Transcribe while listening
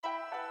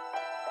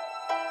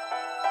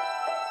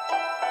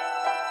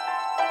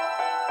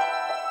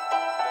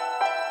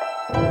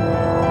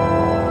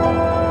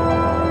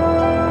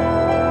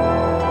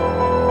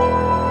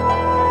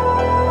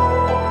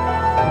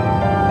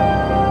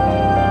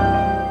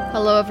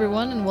Hello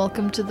everyone and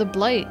welcome to The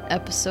Blight,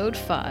 episode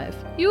 5.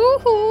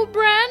 Yoo-hoo,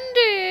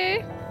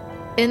 Brandy!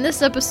 In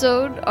this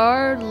episode,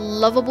 our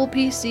lovable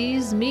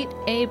PCs meet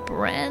a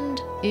brand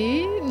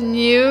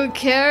new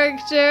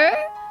character.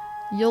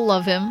 You'll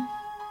love him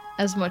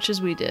as much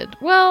as we did.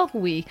 Well,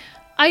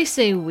 I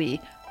say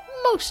we.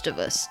 Most of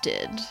us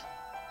did.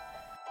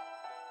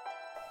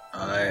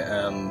 I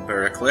am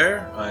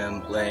Barraclaire. I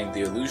am playing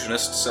the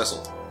illusionist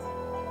Cecil.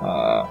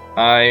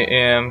 I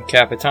am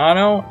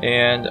Capitano,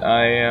 and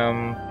I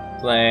am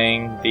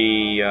playing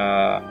the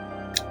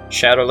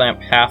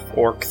Shadowlamp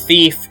half-orc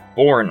thief,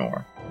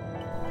 Borinor.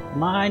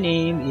 My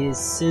name is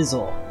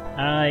Sizzle.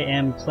 I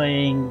am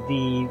playing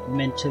the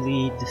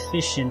mentally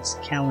deficient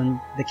Callan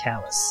the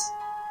Callous.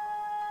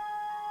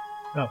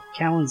 Oh,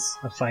 Callan's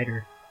a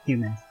fighter,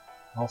 human,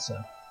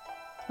 also.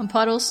 I'm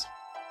Puddles.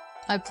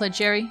 I play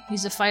Jerry.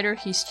 He's a fighter,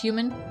 he's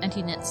human, and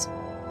he knits.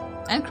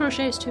 And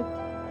crochets, too.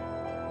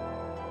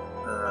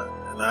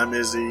 And I'm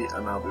Izzy,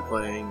 and I'll be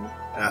playing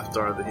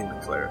Athdar the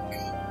Human Cleric.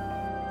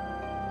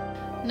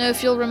 Now,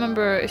 if you'll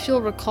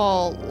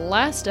recall,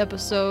 last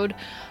episode,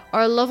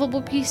 our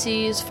lovable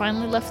PCs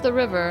finally left the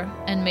river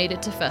and made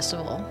it to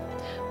festival.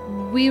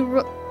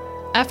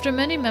 After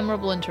many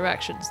memorable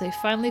interactions, they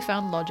finally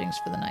found lodgings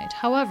for the night.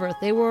 However,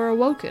 they were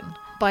awoken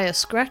by a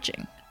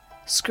scratching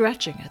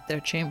at their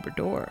chamber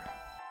door.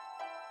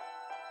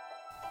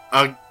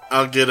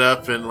 I'll get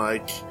up and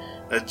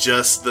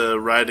adjust the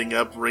riding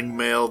up ring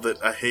mail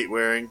that I hate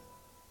wearing.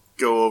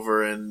 Go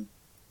over and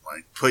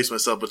place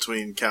myself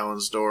between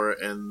Callan's door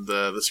and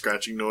the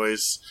scratching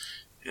noise,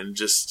 and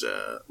just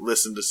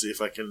listen to see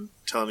if I can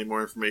tell any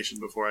more information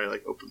before I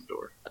open the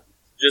door.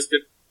 Just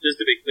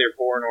to be clear,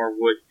 Borinor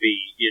would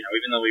be,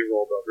 even though he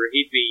rolled over,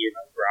 he'd be,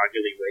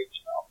 groggily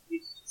waking up.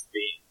 He's just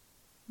being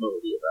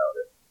moody about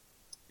it.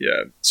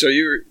 Yeah, so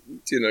you're,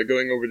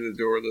 going over to the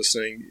door,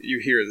 listening, you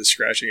hear the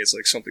scratching. It's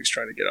like something's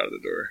trying to get out of the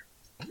door.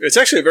 It's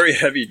actually a very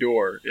heavy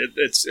door.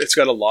 It's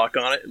got a lock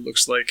on it. It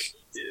looks like,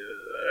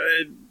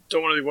 I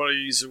don't really want to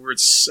use the word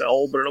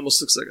cell, but it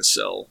almost looks like a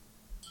cell.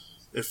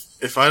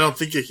 If I don't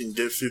think I can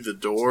get through the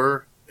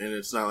door, and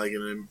it's not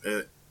an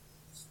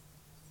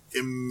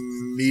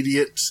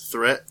immediate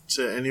threat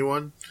to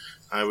anyone,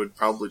 I would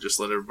probably just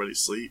let everybody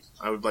sleep.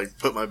 I would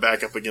put my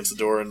back up against the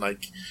door and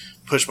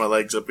push my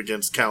legs up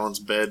against Callan's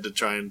bed to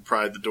try and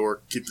pry the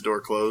door, keep the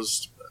door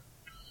closed.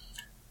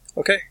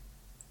 Okay.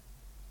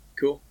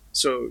 Cool.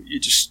 So you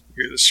just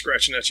hear this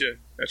scratching at your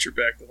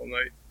back the whole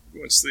night.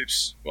 Everyone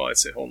sleeps. Well, I'd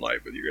say whole night,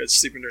 but you guys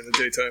sleeping during the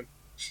daytime.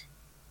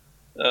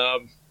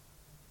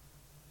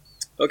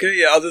 Okay,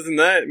 yeah, other than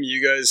that,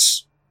 you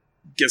guys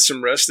get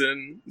some rest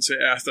in. Say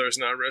Athdar's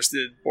not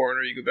rested.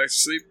 Borinor, you go back to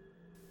sleep?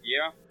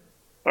 Yeah.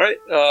 Alright,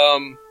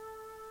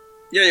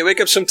 yeah, you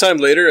wake up sometime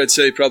later. I'd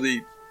say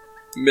probably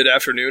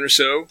mid-afternoon or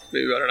so.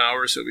 Maybe about an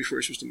hour or so before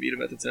you're supposed to meet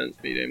him at the tent.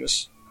 Meet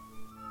Amos.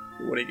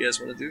 What do you guys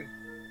want to do?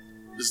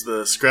 Is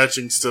the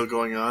scratching still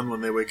going on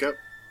when they wake up?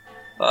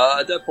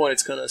 At that point,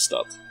 it's kind of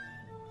stopped.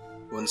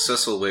 When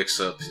Cecil wakes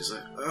up, he's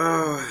like,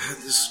 "Oh, I had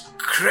this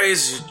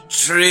crazy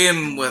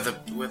dream where the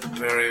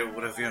Barry, or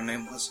whatever your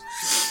name was.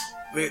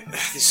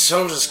 These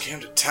soldiers came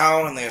to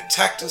town and they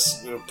attacked us,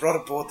 and we were brought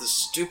aboard this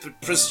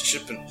stupid prison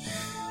ship, and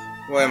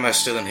why am I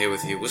still in here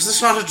with you? Was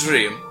this not a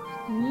dream?"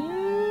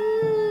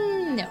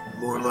 No.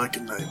 More like a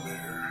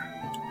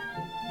nightmare.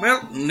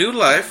 Well, new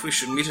life. We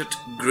should meet it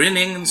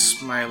grinning and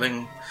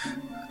smiling.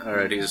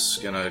 Alright, he's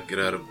gonna get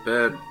out of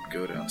bed,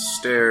 go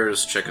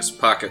downstairs, check his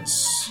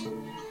pockets,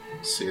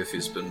 see if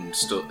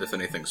if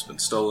anything's been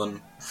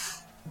stolen.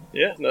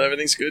 Yeah, no,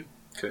 everything's good.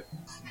 Okay.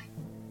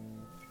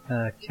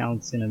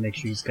 Callan's gonna make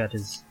sure he's got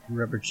his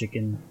rubber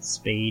chicken,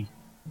 spade,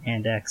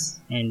 hand axe,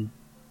 and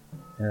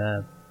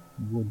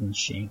wooden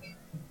shank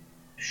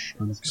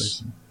on his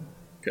person.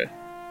 Okay,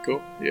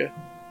 cool. Yeah,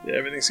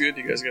 everything's good.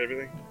 You guys got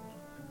everything?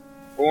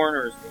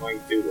 Borinor's going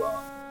to,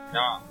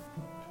 knock.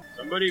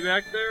 Somebody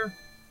back there?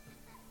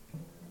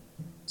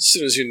 As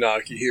soon as you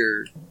knock, you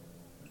hear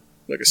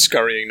a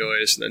scurrying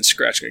noise and then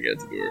scratching again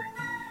at the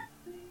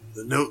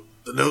door.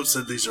 The note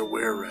said these are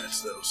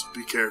were-rats, though, so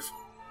be careful.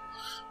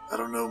 I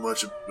don't know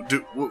much.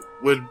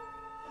 Would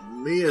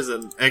me as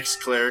an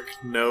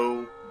ex-cleric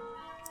know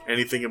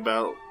anything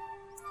about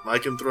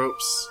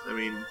lycanthropes? I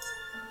mean,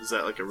 is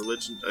that a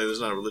religion? There's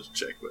not a religion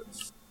check, but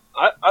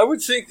I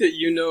would think that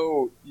you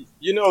know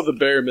the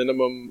bare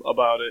minimum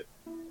about it.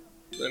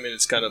 I mean,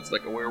 it's kind of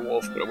like a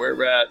werewolf, but a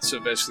were-rat. So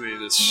basically,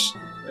 this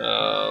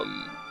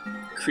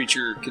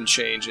creature can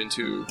change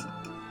into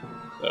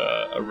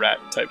a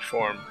rat-type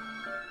form.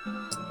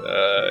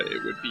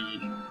 It would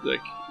be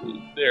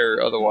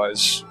they're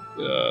otherwise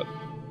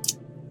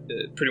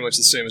pretty much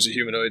the same as a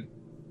humanoid.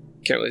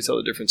 Can't really tell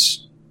the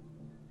difference,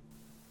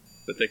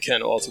 but they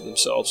can alter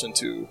themselves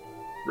into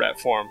rat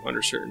form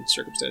under certain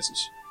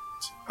circumstances.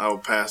 I'll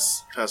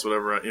pass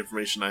whatever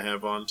information I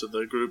have on to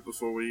the group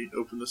before we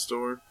open this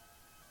door.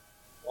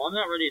 Well, I'm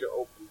not ready to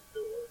open the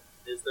door.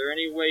 Is there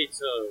any way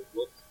to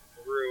look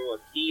through a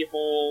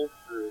keyhole,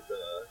 through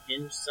the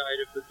hinge side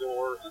of the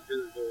door, under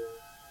the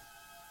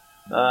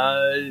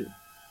door?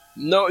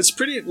 No, it's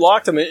pretty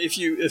locked. I mean, if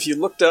you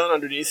look down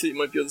underneath it, you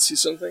might be able to see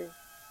something.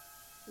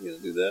 You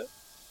gonna do that?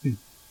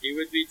 He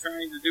would be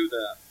trying to do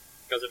that.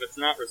 Because if it's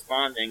not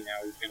responding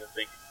now, he's going to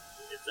think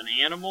it's an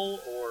animal,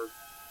 or...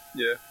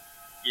 Yeah.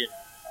 You know,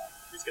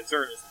 his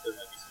concern is that there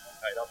might be someone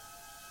tied up.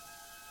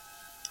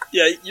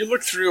 Yeah, you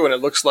look through and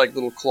it looks like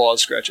little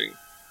claws scratching.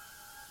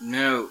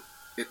 No,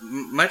 it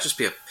might just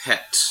be a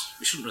pet.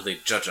 We shouldn't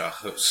really judge our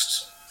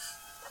host.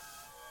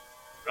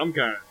 Some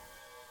kind of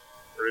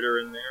critter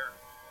in there.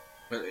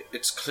 Well,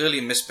 it's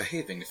clearly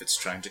misbehaving if it's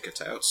trying to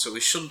get out, so we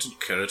shouldn't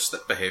encourage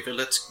that behavior.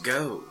 Let's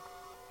go.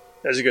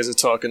 As you guys are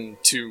talking,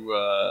 two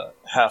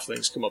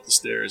halflings come up the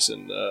stairs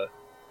in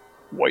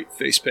white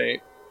face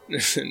paint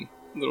and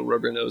little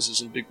rubber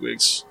noses and big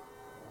wigs.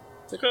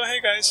 Like, oh,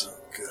 hey guys. Oh,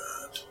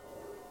 God.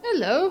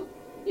 Hello.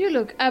 You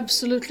look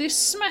absolutely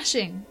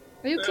smashing.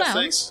 Are you clowns?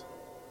 Thanks.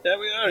 Yeah,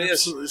 we are, yes.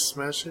 Absolutely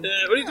smashing.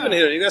 What are you doing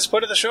here? You guys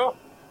part of the show?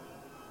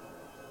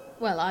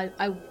 Well,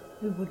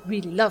 we would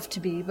really love to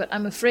be, but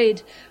I'm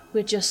afraid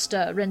we're just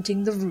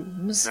renting the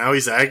rooms. Now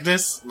he's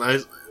Agnes?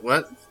 Nice.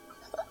 What?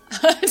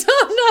 I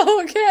don't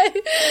know,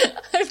 okay?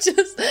 I'm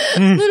just...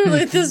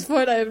 literally, at this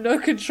point, I have no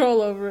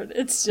control over it.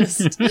 It's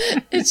just...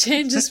 it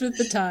changes with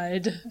the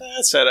tide.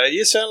 That's alright.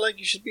 You sound like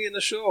you should be in the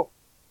show.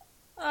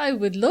 I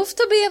would love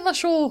to be in the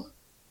show.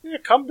 Yeah,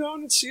 come down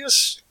and see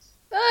us.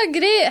 Ah,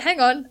 great. Hang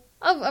on.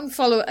 I'm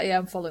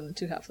following the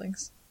two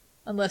halflings.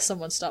 Unless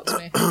someone stops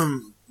me.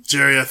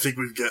 Jerry, I think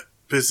we've got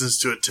business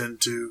to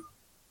attend to.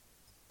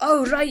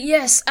 Oh, right,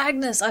 yes,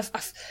 Agnes.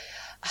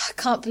 I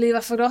can't believe I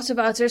forgot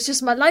about her. It's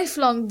just my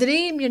lifelong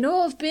dream,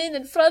 of being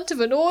in front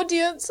of an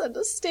audience and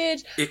a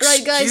stage.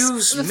 Right,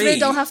 guys, I'm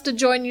afraid I'll have to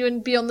join you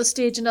and be on the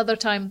stage another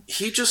time.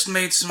 He just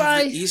made some of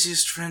the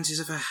easiest friends he's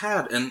ever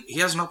had, and he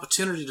has an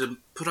opportunity to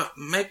put up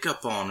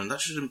makeup on, and that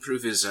should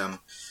improve his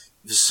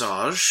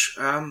visage.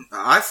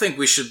 I think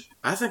we should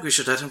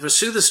let him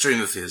pursue this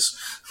dream of his.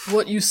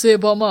 What you say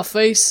about my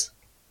face?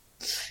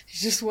 You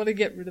just want to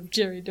get rid of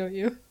Jerry, don't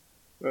you?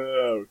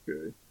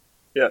 Okay.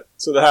 Yeah,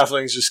 so the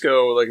halflings just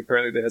go,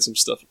 apparently they had some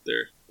stuff up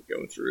there.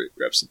 Going through it,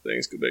 grab some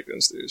things, go back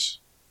downstairs.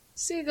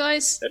 See you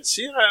guys. And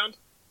see you around.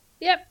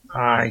 Yep.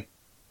 Hi.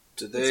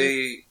 Did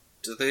they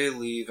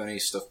leave any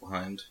stuff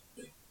behind?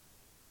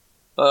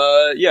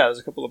 Yeah, there's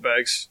a couple of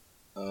bags.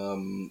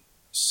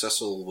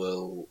 Cecil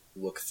will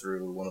look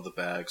through one of the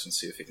bags and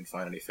see if he can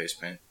find any face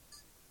paint.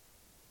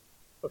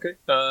 Okay.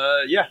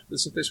 Yeah,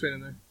 there's some face paint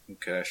in there.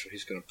 Okay, so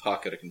he's gonna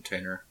pocket a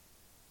container.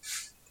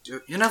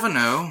 You never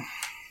know.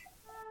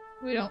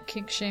 We don't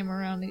kink shame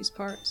around these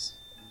parts.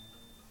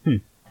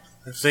 I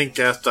think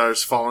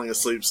Athar's falling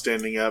asleep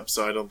standing up,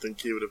 so I don't think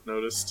he would have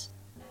noticed.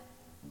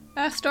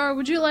 Athar,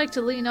 would you like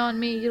to lean on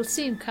me? You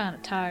seem kind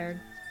of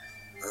tired.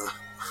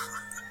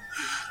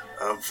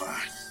 I'm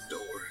fine.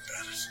 Don't worry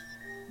about it.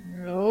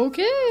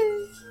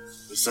 Okay.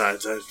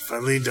 Besides, if I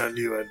leaned on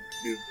you, I'd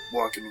be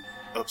walking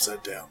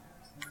upside down,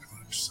 pretty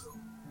much, so...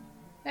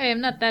 Hey,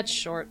 I'm not that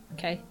short,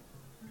 okay?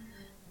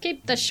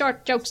 Keep the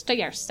short jokes to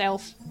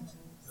yourself.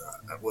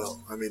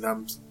 Well, I mean,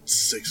 I'm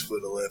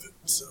 6'11",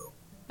 so...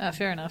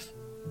 Fair enough. Do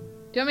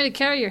you want me to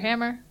carry your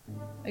hammer?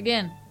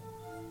 Again.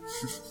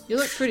 You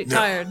look pretty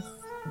tired.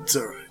 It's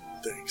alright,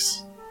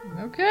 thanks.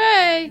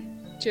 Okay.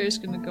 Jerry's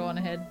gonna go on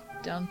ahead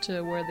down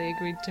to where they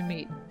agreed to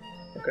meet.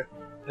 Okay.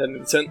 Heading to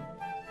the tent?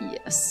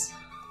 Yes.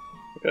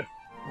 Okay.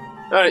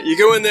 Alright, you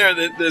go in there.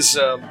 There's,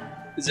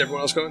 is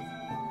everyone else going?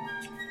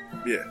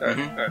 Yeah. Alright,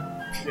 alright.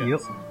 Yeah.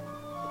 Yep.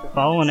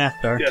 Following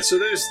after. Yeah, so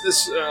there's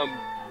this,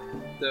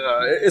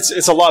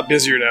 it's a lot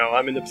busier now.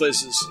 I mean, the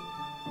place is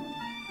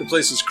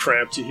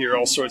cramped. You hear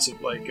all sorts of,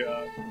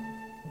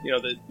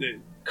 the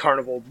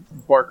carnival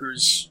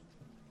barkers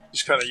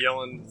just kind of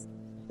yelling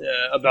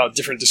about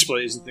different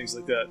displays and things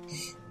like that.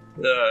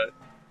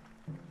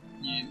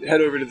 You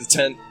head over to the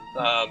tent.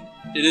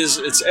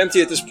 It's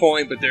empty at this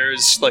point, but they're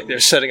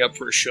setting up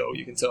for a show,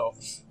 you can tell.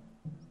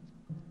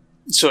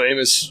 So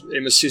Amos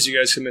sees you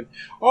guys come in.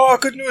 Oh,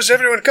 good news,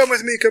 everyone, come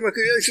with me, come. I've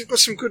got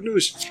some good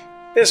news.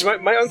 Yes,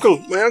 my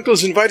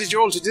uncle's invited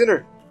you all to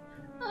dinner.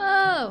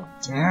 Oh.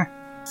 Yeah.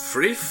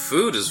 Free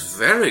food is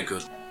very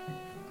good.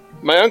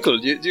 My uncle,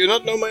 do you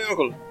not know my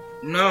uncle?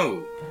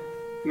 No.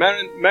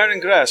 Marin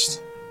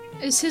Grast.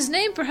 Is his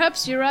name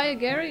perhaps Uriah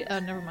Gary? Oh,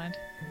 never mind.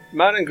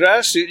 Marin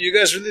Grast, you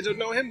guys really don't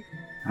know him?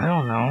 I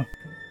don't know.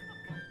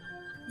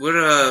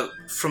 We're,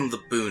 from the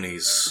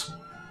boonies.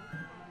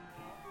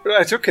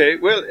 Right, okay.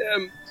 Well,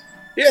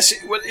 yes,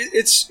 well,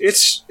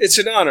 it's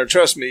an honor,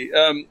 trust me.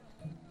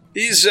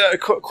 He's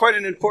quite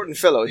an important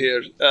fellow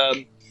here.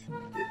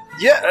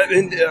 Yeah, I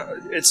mean,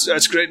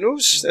 that's great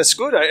news. That's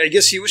good. I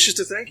guess he wishes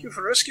to thank you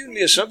for rescuing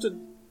me or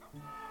something.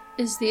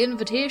 Is the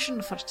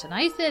invitation for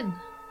tonight, then?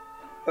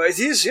 It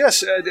is,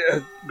 yes.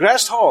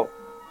 Grast Hall.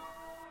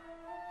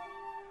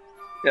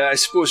 Yeah, I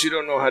suppose you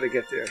don't know how to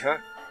get there, huh?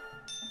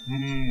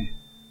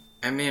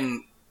 I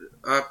mean,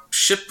 are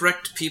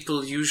shipwrecked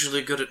people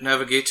usually good at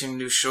navigating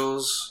new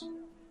shores?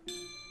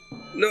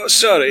 No,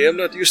 sorry, I'm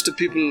not used to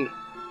people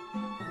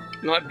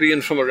not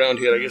being from around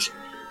here, I guess.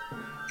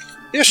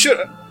 Yeah,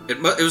 sure. It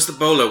was the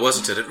bowler,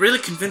 wasn't it? It really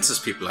convinces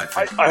people, I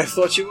think. I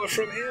thought you were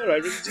from here. I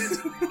really did.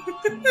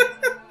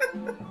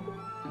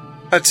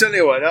 I tell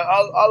you what,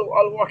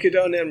 I'll walk you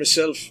down there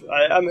myself.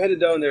 I'm headed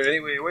down there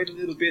anyway. Wait a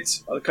little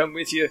bit. I'll come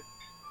with you.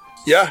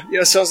 Yeah,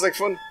 sounds like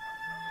fun.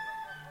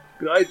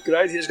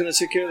 Gride, he's going to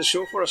take care of the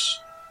show for us.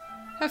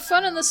 Have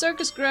fun in the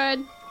circus, Gride.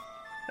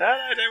 Alright,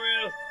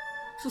 I will.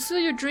 Fulfill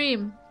your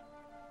dream.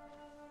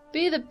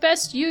 Be the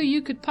best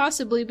you could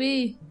possibly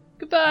be.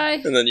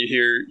 Goodbye. And then you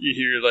hear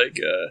like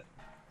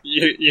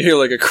you hear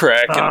like a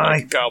crack and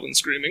like a goblin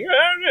screaming.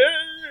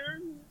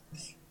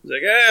 He's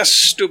like,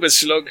 stupid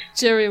slug.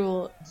 Jerry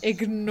will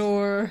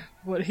ignore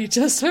what he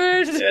just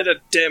heard. Yeah,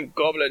 that damn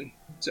goblin.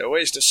 It's a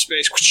waste of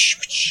space.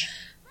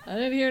 I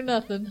didn't hear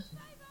nothing.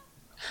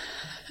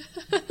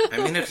 I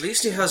mean, at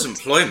least he has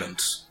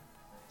employment.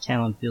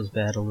 Callan feels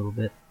bad a little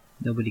bit.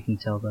 Nobody can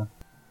tell though.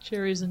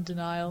 Jerry's in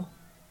denial.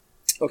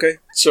 Okay,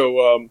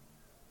 so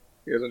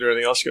you guys don't do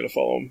anything else? You gotta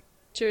follow him.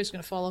 Jerry's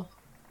gonna follow.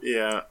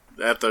 Yeah,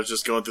 after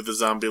just going through the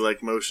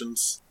zombie-like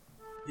motions.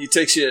 He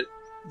takes you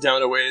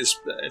down a ways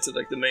into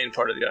like the main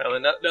part of the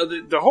island. Now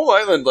the whole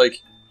island,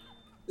 like,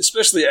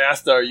 especially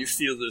Athdar, you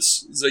feel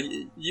this. It's like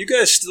you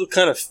guys still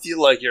kind of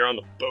feel like you're on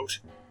the boat.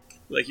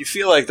 Like you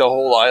feel like the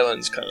whole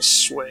island's kind of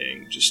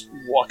swaying, just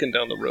walking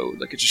down the road.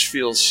 Like it just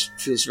feels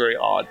very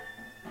odd.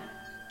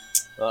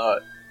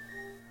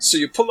 So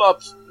you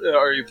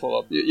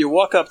you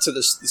walk up to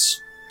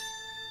this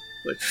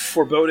like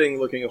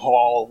foreboding-looking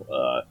hall.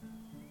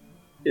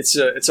 It's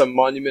a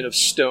monument of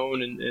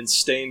stone and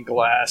stained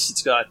glass.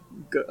 It's got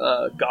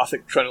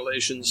Gothic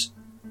crenellations,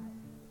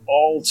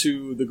 all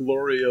to the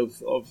glory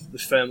of the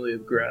family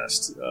of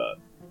Grast.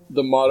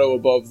 The motto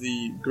above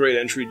the great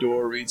entry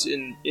door reads,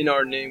 "In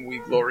our name we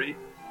glory."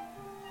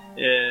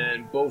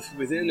 And both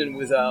within and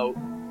without,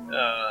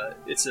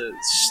 it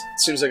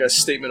seems like a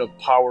statement of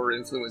power,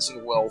 influence,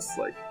 and wealth.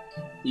 Like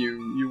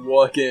you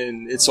walk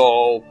in, it's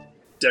all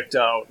decked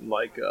out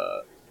like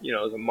the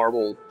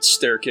marble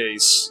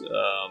staircase.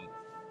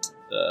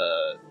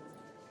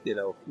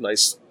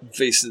 Nice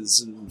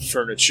vases and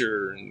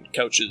furniture and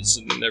couches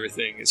and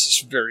everything. It's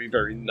just very,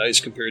 very nice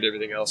compared to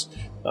everything else.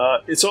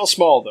 It's all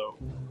small though.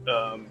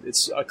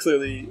 It's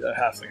clearly a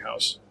halfling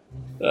house.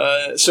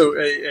 So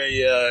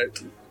a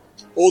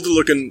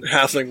older-looking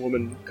halfling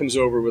woman comes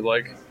over with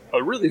like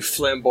a really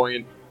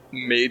flamboyant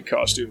maid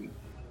costume.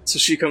 So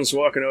she comes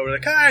walking over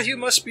like, you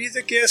must be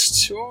the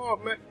guest. Oh,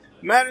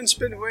 Marin's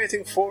been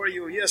waiting for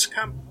you. Yes,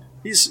 come.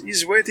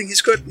 He's waiting.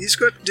 He's got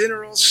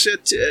dinner all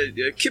set.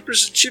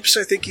 Kippers and chips,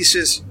 I think he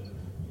says.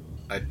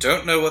 I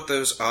don't know what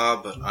those are,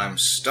 but I'm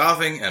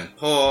starving and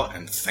poor,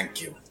 and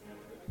thank you.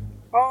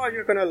 Oh,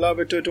 you're gonna love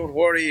it. Don't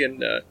worry.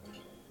 And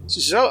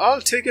she says,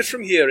 I'll take it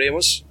from here,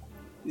 Amos.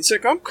 He's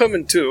like, I'm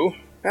coming too.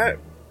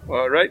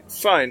 All right,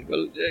 fine.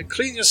 Well,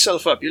 clean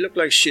yourself up. You look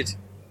like shit.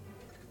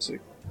 It's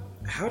like,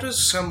 how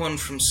does someone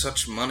from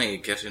such money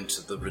get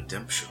into the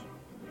redemption?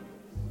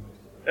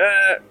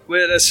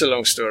 Well, that's a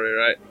long story,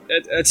 right?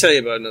 I'll tell you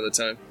about it another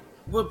time.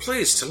 Well,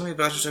 please, tell me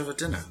about it over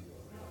dinner.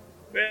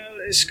 Well,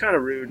 it's kind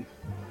of rude.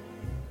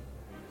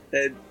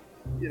 My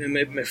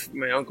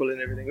uncle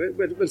and everything.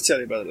 We'll tell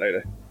you about it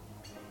later.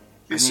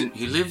 I mean,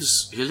 he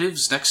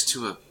lives next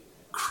to a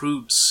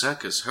crude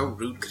circus. How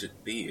rude could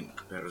it be in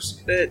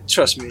comparison?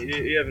 Trust me,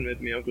 you haven't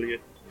met my uncle yet.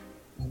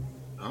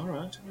 All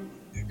right.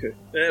 Okay.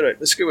 All right,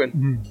 let's go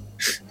in.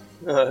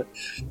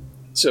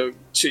 So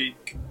she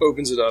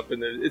opens it up,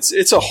 and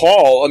it's a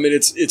hall. I mean,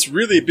 it's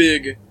really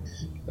big,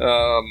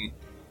 open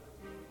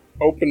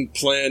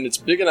plan. It's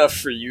big enough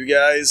for you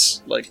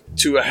guys. Like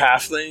to a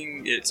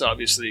halfling, it's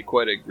obviously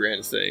quite a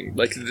grand thing.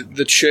 Like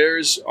the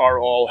chairs are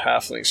all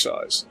halfling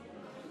size,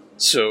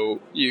 so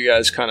you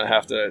guys kind of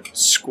have to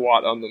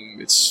squat on them.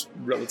 It's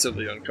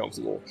relatively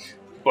uncomfortable,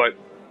 but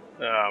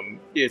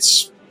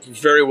it's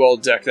very well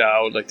decked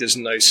out. Like there's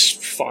nice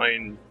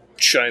fine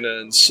china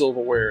and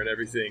silverware and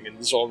everything, and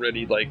there's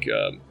already like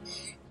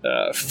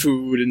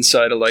food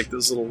inside of like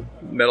those little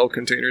metal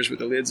containers with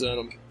the lids on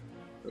them.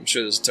 I'm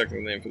sure there's a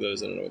technical name for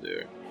those. I don't know what they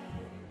are.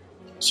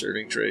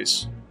 Serving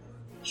trays.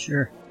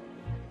 Sure.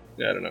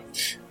 Yeah, I don't know.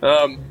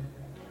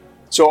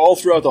 So all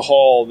throughout the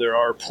hall, there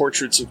are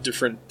portraits of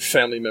different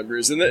family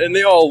members, and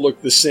they all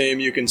look the same.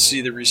 You can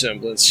see the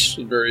resemblance,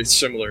 very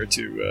similar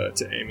to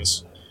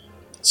Amos.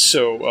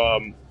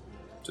 So,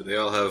 do they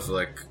all have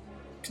like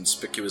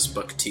conspicuous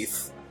buck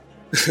teeth?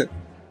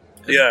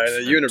 Yeah, and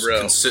a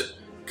unibrow.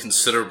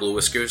 Considerable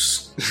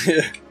whiskers.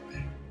 Yeah.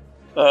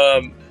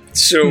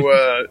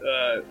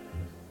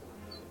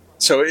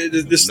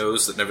 This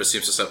nose that never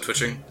seems to stop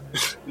twitching.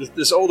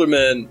 This older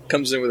man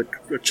comes in with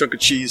a chunk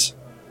of cheese.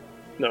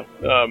 No.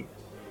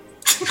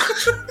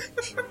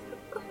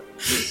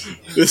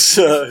 This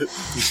older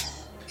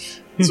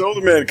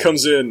man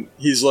comes in.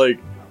 He's like,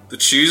 the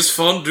cheese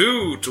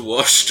fondue to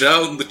wash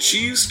down the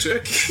cheese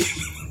turkey.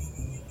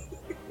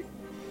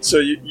 So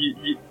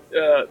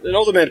an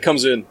older man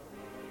comes in,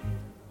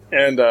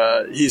 and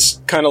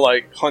he's kind of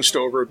like hunched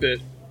over a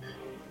bit,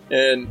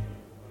 and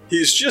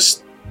he's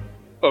just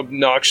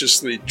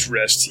obnoxiously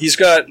dressed. He's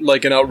got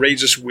like an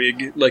outrageous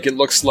wig, like it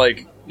looks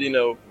like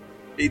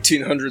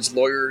 1800s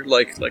lawyer,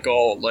 like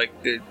all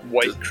like the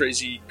white,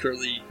 crazy,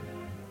 curly.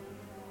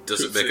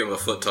 Does it make him a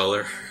foot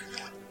taller?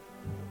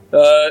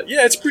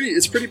 Yeah, it's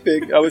pretty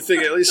big. I would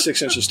think at least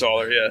 6 inches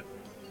taller. Yeah.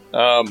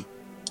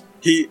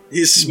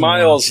 He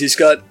smiles. He's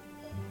got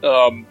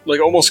like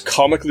almost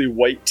comically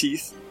white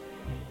teeth.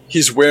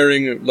 He's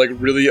wearing like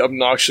really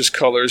obnoxious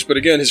colors, but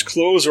again, his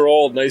clothes are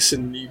all nice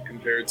and neat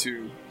compared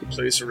to the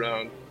place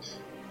around.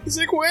 He's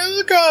like,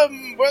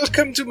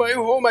 welcome to my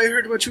home. I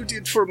heard what you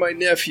did for my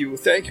nephew.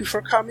 Thank you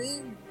for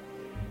coming.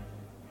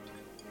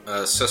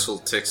 Cecil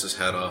takes his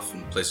hat off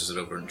and places it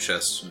over his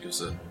chest and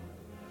gives a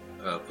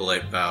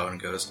polite bow and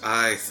goes,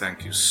 I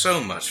thank you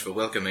so much for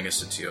welcoming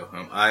us into your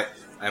home. I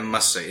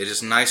must say, it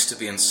is nice to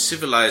be in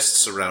civilized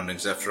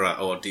surroundings after our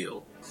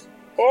ordeal.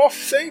 Oh,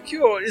 thank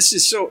you. This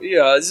is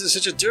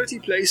such a dirty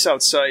place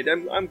outside.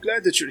 I'm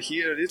glad that you're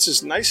here. It's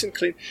just nice and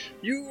clean.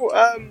 You,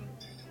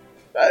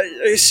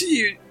 I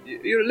see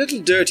you're a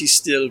little dirty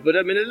still, but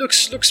I mean, it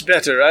looks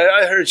better.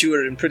 I heard you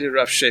were in pretty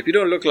rough shape. You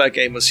don't look like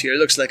Amos here. It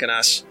looks like an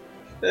ass.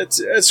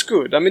 That's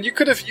good. I mean, you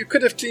could have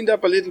cleaned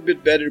up a little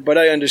bit better, but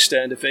I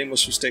understand if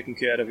Amos was taking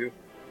care of you.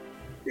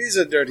 He's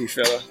a dirty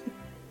fella.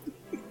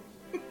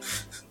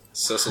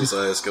 Cecil's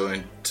eye is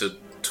going to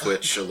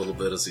twitch a little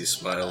bit as he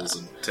smiles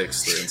and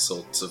takes the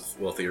insults of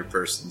wealthier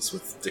persons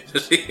with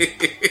dignity.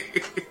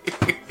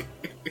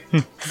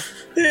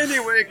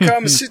 Anyway,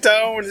 come sit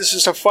down. This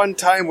is a fun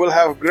time. We'll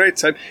have a great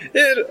time.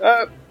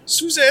 Here,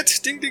 Suzette,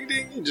 ding ding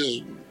ding. He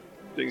just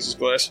dings his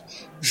glass.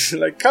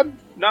 Like, come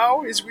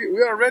now.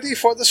 We are ready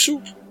for the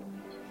soup.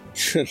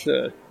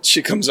 And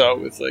she comes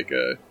out with like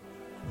a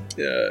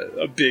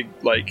big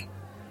like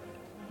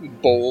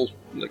bowl,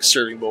 like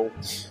serving bowl.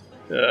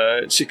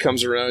 She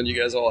comes around. You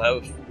guys all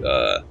have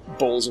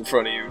bowls in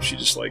front of you. She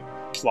just like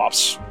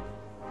plops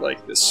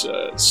like this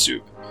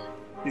soup.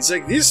 He's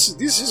like, this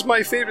is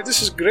my favorite.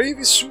 This is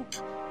gravy soup.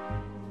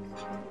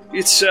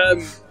 It's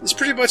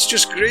pretty much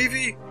just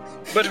gravy,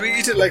 but we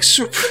eat it like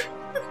soup.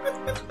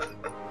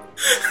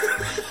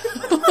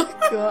 Oh,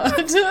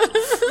 God.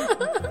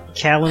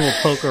 Callan will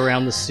poke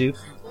around the soup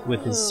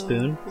with his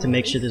spoon to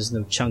make sure there's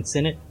no chunks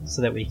in it,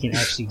 so that way he can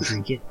actually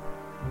drink it.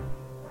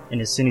 And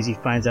as soon as he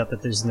finds out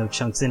that there's no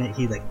chunks in it,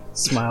 he like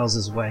smiles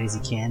as wide as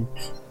he can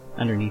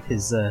underneath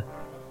his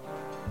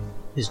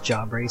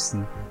jaw brace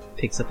and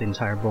picks up the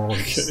entire bowl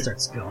and just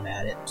starts going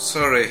at it.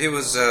 Sorry, he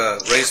was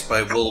raised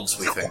by wolves,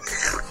 we think.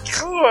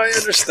 Oh, I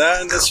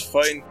understand. That's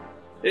fine.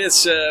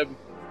 It's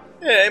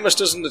Amos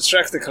doesn't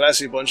attract the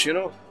classy bunch, you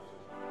know.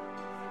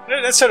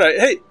 Yeah, that's all right.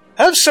 Hey,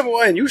 have some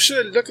wine. You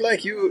should look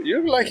like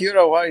you're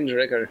a wine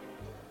drinker.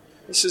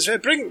 He says, hey,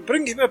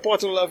 bring him a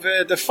bottle of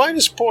the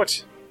finest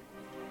port.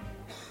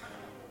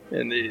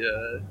 And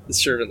the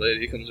servant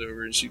lady comes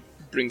over and she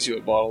brings you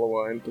a bottle of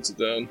wine, puts it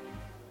down.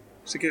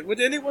 She's like, would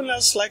anyone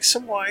else like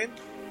some wine?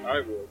 I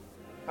would.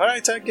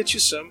 Alright, I'll get you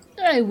some.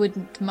 I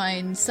wouldn't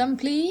mind some,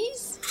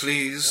 please.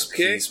 Please,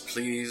 Okay.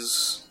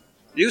 please.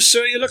 You,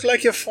 sir, you look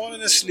like you're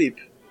falling asleep.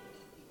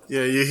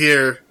 Yeah, you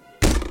hear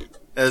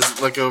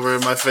as look over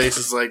in my face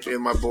is like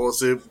in my bowl of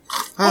soup.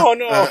 Oh,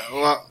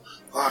 no.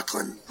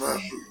 Lachlan.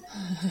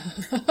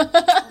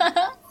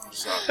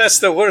 That's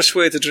the worst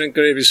way to drink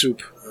gravy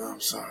soup.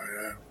 I'm sorry.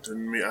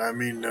 I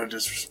mean no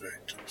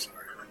disrespect. I'm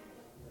sorry.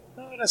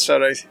 Oh, that's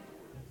alright.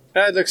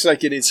 It looks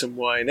like you need some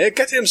wine. Hey,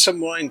 get him some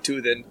wine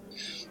too, then.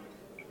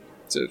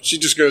 So she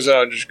just goes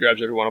out and just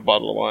grabs everyone a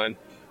bottle of wine.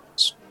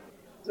 It's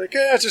like,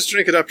 yeah, just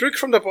drink it up. Drink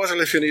from the bottle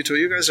if you need to.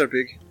 You guys are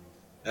big.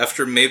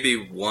 After maybe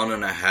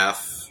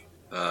 1.5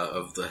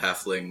 of the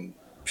halfling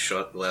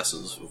shot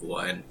glasses of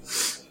wine,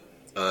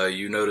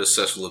 you notice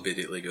Cecil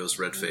immediately goes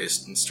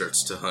red-faced and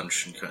starts to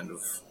hunch and kind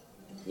of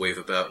wave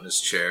about in his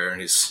chair, and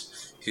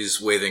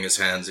he's waving his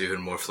hands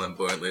even more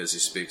flamboyantly as he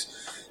speaks.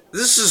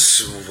 This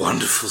is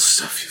wonderful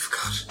stuff you've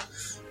got.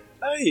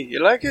 Hey, you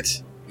like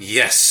it?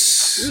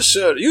 Yes.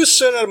 You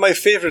sir are my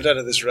favorite out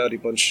of this rowdy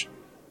bunch.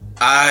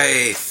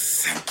 I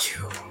thank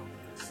you.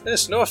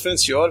 Yes, no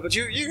offense, you all, but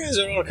you guys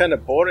are all kind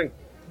of boring.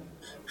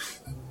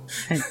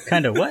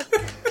 Kind of what?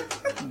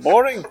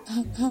 Boring.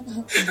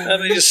 I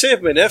mean, you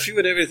saved my nephew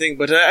and everything,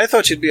 but I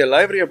thought you'd be a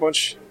livelier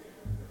bunch.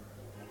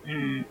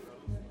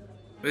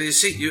 Well, you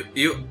see,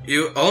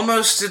 you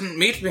almost didn't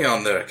meet me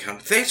on their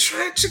account. They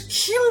tried to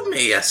kill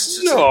me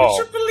yesterday. No. You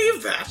should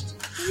believe that.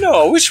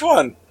 No, which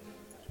one?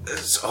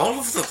 It's all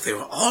of them. They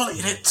were all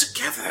in it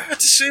together. At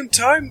the same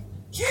time?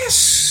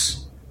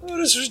 Yes. Oh,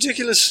 that's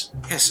ridiculous.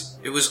 Yes,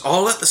 it was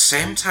all at the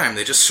same time.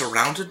 They just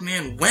surrounded me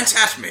and went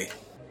at me.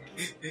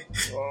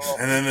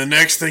 And then the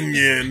next thing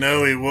you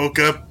know, he woke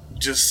up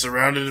just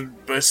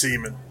surrounded by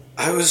semen.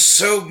 I was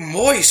so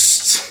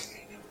moist.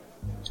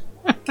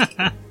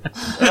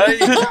 I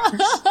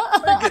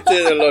get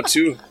that a lot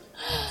too.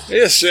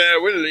 Yes,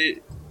 well,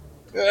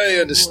 I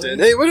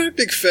understand. Hey, we're a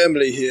big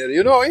family here.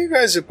 You know, you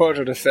guys are part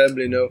of the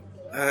family now.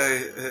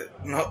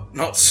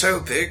 Not so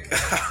big.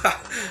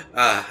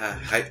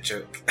 Hype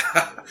joke.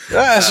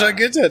 So I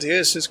get that.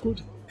 Yes, it's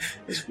good.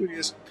 It's good.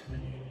 Yes.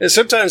 And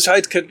sometimes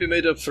height can be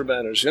made up for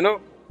manners. You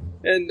know.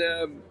 And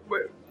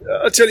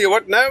I'll tell you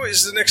what. Now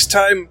is the next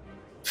time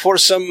for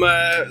some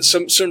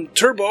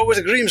turbo with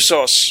a cream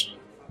sauce.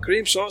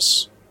 Cream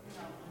sauce.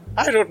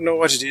 I don't know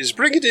what it is.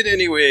 Bring it in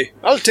anyway.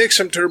 I'll take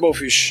some turbo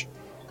fish.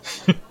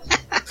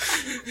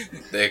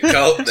 They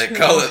call it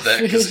that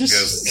because it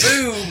goes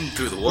boom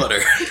through the water.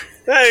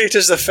 Hey, it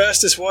is the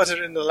fastest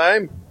water in the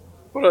lime.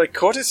 But I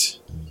caught it.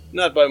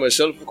 Not by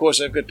myself, of course.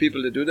 I've got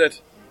people to do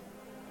that.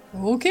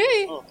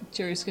 Okay.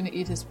 Jerry's gonna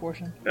eat his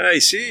portion I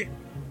see.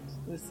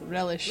 with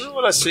relish.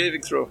 Roll a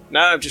saving throw.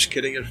 Nah, I'm just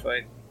kidding. You're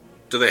fine.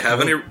 Do they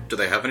have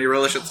any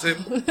relish at the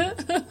table?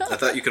 I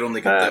thought you could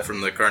only get that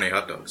from the Carney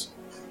hot dogs.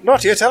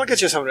 Not yet. I'll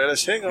get you some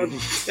relish. Hang on.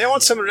 I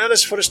want some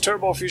relish for his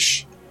turbo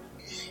fish.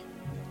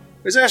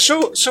 Is that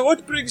so? So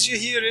what brings you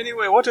here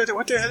anyway? What the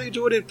hell are you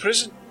doing in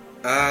prison?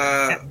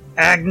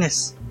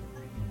 Agnes.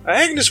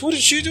 Agnes, what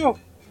did she do?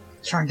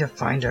 Trying to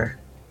find her.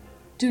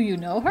 Do you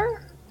know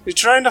her? You're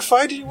trying to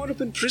find her? You wound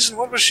up in prison.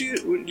 What was she?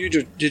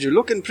 Did you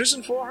look in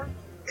prison for her?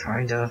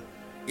 Kinda.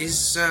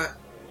 Is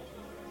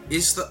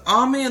the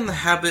army in the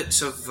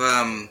habit of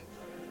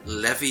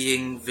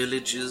levying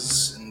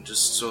villages and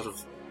just sort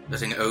of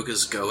letting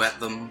ogres go at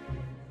them?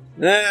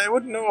 Nah, I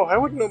wouldn't know. I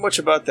wouldn't know much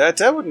about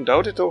that. I wouldn't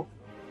doubt it though.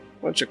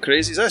 Bunch of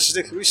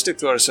crazies. We stick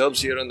to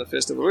ourselves here on the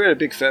festival. We're a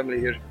big family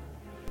here.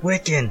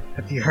 Wiccan,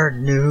 have you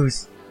heard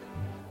news?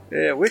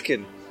 Yeah,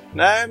 Wiccan.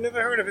 Nah, I've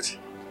never heard of it.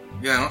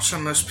 Yeah, not sure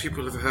most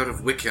people have heard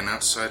of Wiccan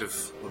outside of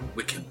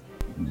Wiccan.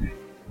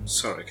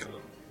 Sorry,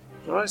 Caleb.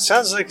 Oh, it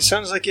sounds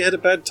like you had a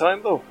bad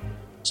time though.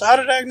 So how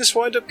did Agnes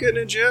wind up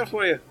getting in jail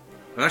for you?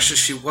 Well, actually,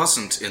 she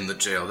wasn't in the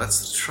jail.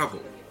 That's the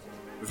trouble.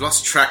 We've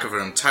lost track of her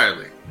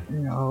entirely.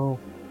 No.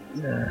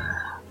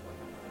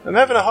 I'm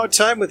having a hard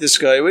time with this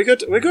guy. We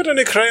got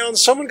any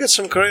crayons? Someone get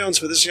some crayons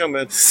for this young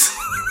man.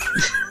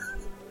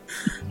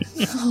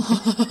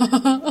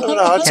 I'm having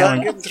a hard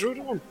time getting through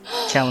to him.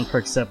 Callan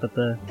perks up at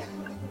the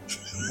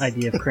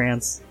idea of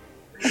crayons.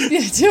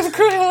 Yeah, do you have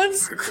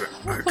crayons?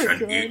 I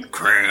can eat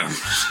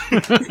crayons.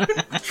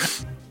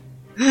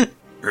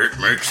 It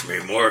makes me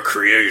more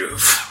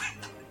creative.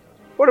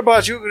 What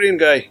about you, green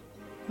guy?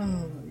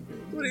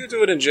 What are you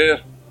doing in jail?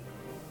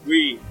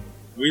 We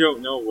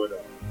don't know what.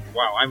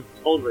 Wow, I'm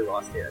totally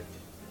lost here.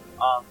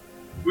 Oh,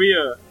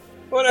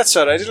 that's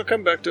alright. It'll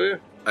come back to you.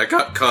 I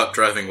got caught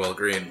driving while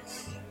green.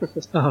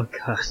 Oh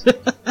god.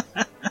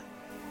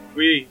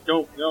 We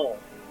don't know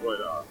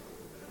what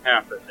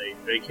happened.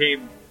 They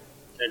came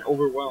and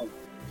overwhelmed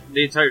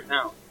the entire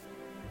town.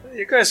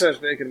 You guys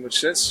aren't making much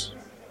sense.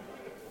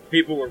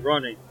 People were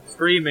running,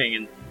 screaming,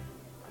 and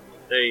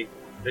they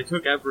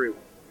took everyone.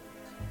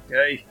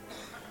 Hey,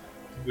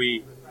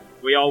 We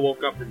all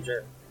woke up in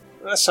jail.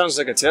 that sounds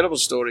like a terrible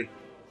story.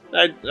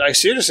 I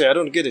seriously, I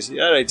don't get it.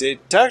 Alright, they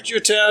attacked your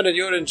town and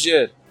you're in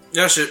jail.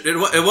 Yes,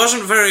 it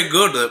wasn't very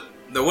good.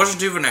 There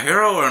wasn't even a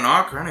hero or an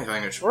arc or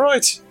anything.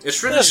 Right.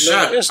 It's really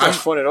sad. It's not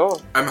fun at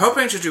all. I'm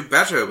hoping to do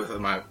better with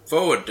my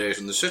forward days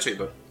in the city,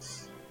 but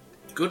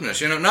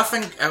goodness,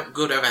 nothing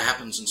good ever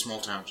happens in small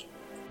towns.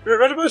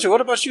 Right about you.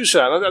 What about you,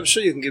 Sam? I'm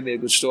sure you can give me a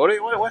good story.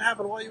 What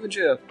happened while you were in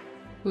jail?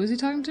 Who is he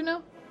talking to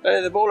now?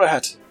 The bowler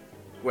hat.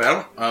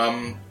 Well,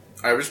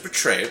 I was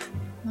betrayed.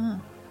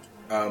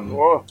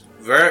 Oh.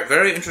 Very,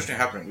 very interesting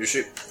happening. You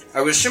see,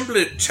 I was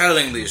simply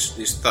telling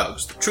these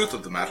thugs the truth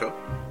of the matter.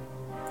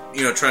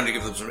 Trying to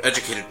give them some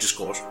educated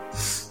discourse.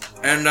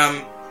 And,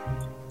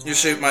 you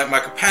see, my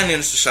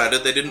companions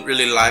decided they didn't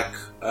really like,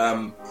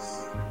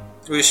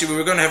 you see, we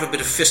were going to have a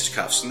bit of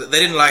fisticuffs, and they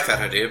didn't like that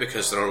idea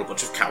because they're all a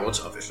bunch of cowards,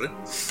 obviously.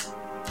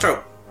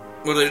 So,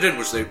 what they did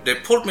was they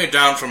pulled me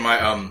down from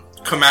my,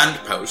 command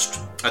post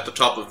at the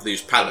top of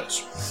these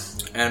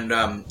pallets, and,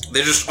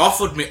 they just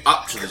offered me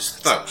up to these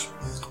thugs.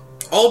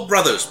 All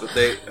brothers, but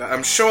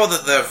I'm sure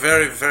that they're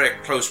very, very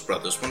close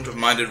brothers. Wouldn't have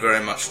minded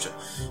very much to,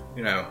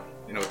 you know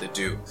what they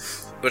do.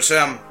 But,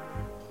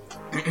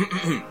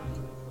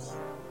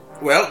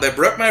 well, they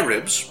broke my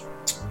ribs.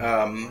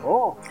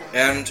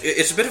 And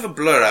it's a bit of a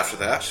blur after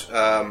that.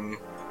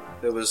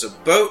 There was a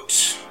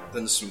boat,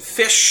 then some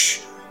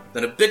fish,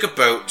 then a bigger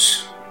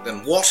boat,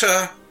 then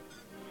water.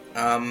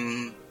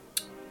 And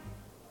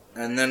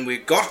then we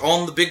got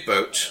on the big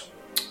boat.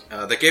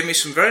 They gave me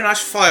some very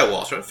nice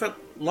firewater. I felt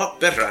a lot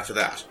better after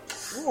that.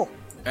 Oh.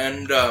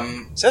 And,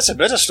 So that's a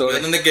better story.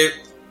 and then they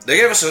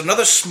gave us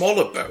another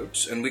smaller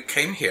boat, and we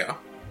came here.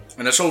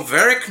 And it's all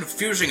very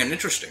confusing and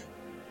interesting.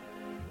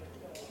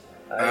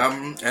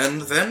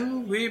 And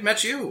then we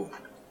met you.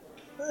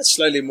 That's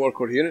slightly more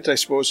coherent, I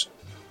suppose.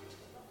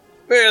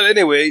 Well,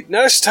 anyway,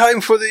 now it's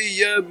time for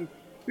the,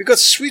 we got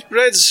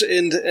sweetbreads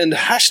and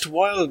hashed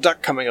wild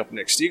duck coming up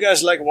next. Do you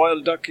guys like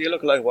wild duck? You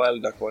look like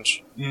wild duck once.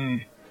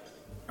 I'm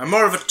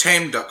more of a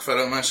tame duck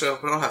fellow myself,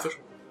 but I'll have it.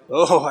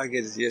 Oh, I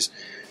get it, yes.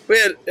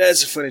 Well,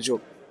 that's a funny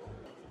joke.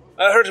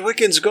 I heard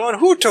Wiccan's gone.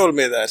 Who told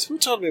me that? Who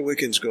told me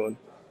Wiccan's gone?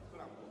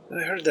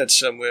 I heard that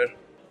somewhere.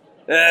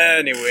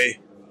 Anyway.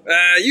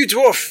 You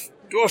dwarf.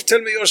 Dwarf, tell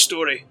me your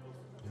story.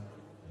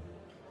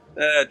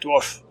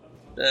 Dwarf.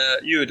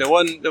 You, the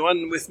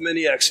one with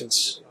many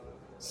accents.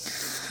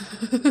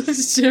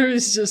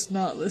 Jerry's just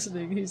not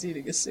listening. He's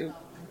eating a soup.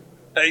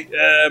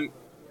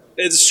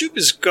 The soup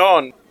is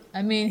gone.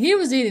 I mean, he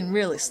was eating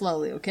really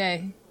slowly,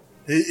 okay?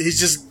 He's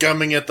just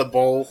gumming at the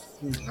bowl.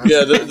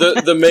 Yeah,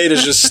 the maid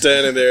is just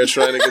standing there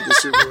trying to get the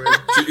soup away.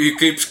 He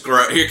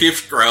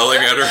keeps growling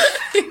at her.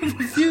 He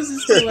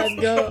refuses to let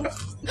go.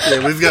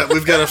 Yeah,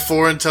 we've got a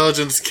 4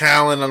 intelligence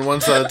Callan on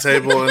one side of the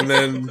table, and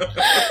then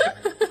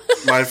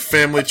my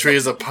family tree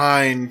is a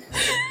pine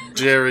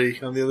Jerry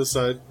on the other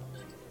side.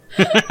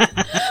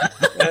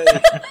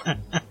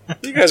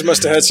 You guys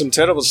must have had some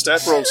terrible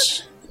stat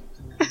rolls.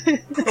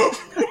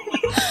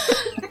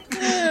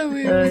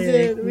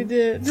 Yeah, we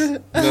did.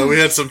 No, we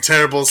had some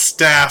terrible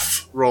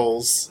staff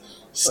rolls.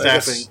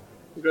 Staffing.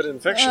 You got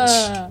infections.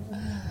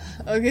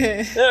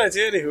 Okay. Yeah,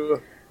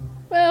 anywho.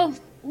 Well,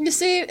 you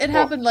see, it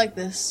happened like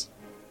this.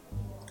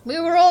 We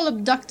were all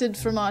abducted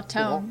from our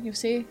town, you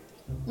see.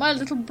 My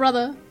little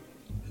brother.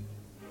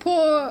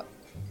 Poor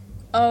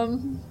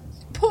little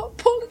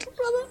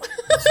brother.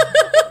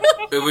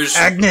 It was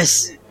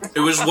Agnes! It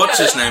was what's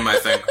his name, I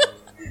think.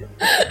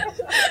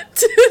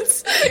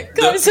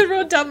 Guys, I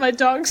wrote down my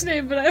dog's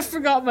name, but I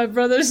forgot my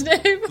brother's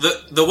name.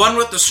 The one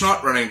with the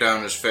snot running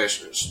down his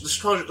face. Let's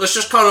just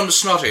call him the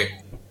Snotty.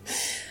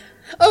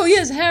 Oh,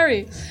 yes,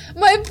 Harry.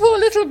 My poor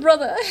little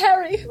brother,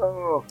 Harry.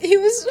 Oh. He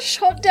was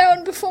shot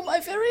down before my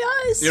very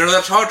eyes. You know,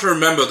 that's hard to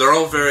remember. They're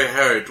all very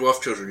hairy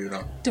dwarf children, you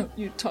know. Don't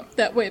you talk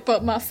that way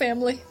about my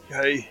family.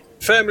 Hey,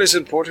 family's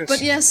important.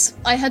 But yes,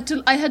 I had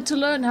to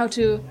learn how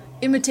to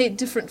imitate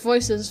different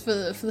voices for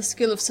the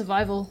skill of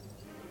survival.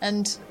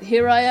 And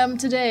here I am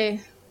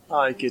today.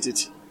 I get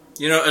it.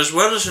 You know, as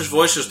well as his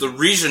voices, the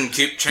reason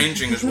keep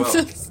changing as well.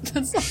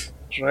 That's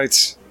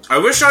Right. I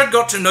wish I'd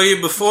got to know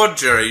you before,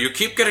 Jerry. You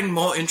keep getting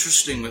more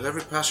interesting with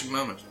every passing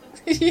moment.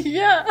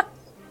 yeah.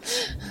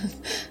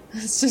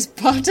 It's just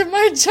part of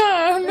my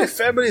charm. My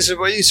family's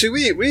you see,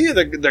 we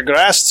the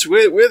Grasts,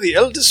 we're the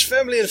eldest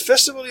family in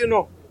Festival, you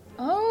know.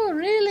 Oh,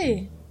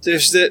 really?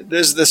 There's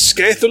the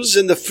Scathels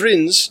and the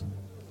Friends,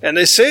 and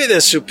they say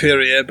they're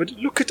superior, but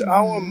look at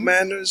our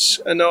manners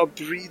and our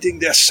breeding,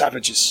 they're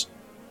savages.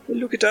 And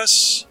look at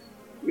us.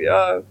 We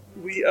are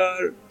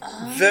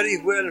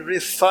very well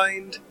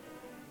refined.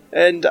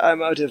 And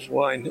I'm out of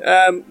wine.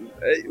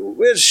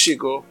 Where'd she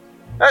go?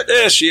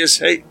 There she is.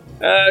 Hey,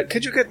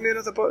 could you get me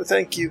another bottle?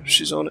 Thank you.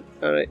 She's on it.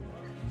 All right.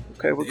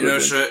 Okay, we're good. You know,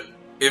 sir,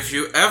 if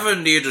you ever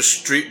need a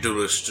street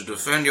duelist to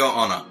defend your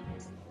honor,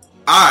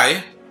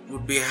 I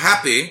would be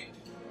happy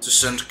to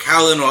send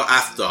Callan or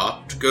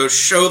Athdar to go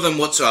show them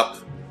what's up.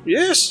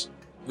 Yes.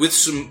 With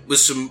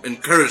some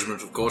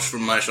encouragement, of course,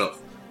 from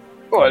myself.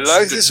 Oh, I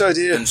like this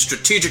idea. And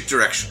strategic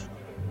direction.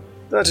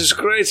 That is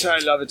great. I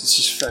love it. This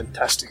is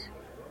fantastic.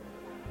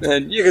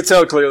 And you can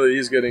tell clearly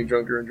he's getting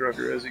drunker and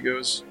drunker as he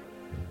goes.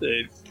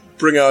 They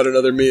bring out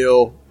another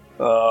meal.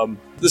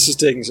 This is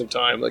taking some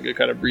time, like you're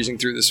kind of breezing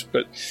through this,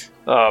 but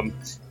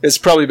it's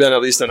probably been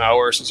at least an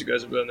hour since you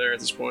guys have been there at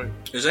this point.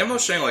 Is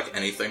Amos saying, like,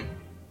 anything?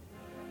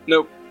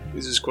 Nope.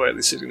 He's just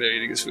quietly sitting there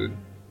eating his food.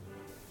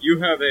 You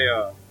have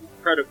a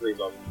incredibly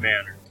lovely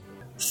manner.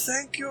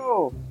 Thank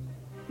you.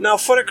 Now,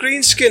 for a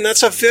greenskin,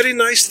 that's a very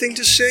nice thing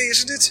to say,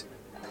 isn't it?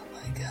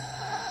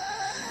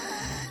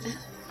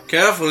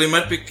 Careful, he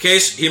might be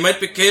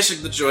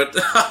casing the joint.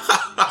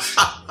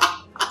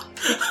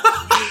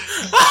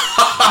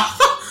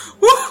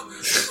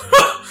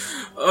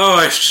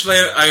 Oh,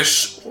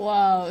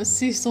 Wow,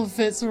 Cecil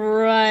fits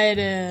right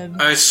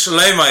in. I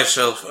slay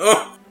myself.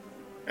 Oh.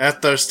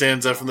 Athdar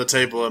stands up from the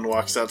table and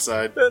walks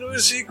outside. And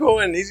where's he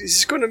going?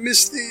 He's going to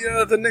miss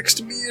the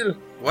next meal.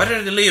 Why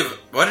did he leave?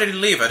 I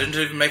didn't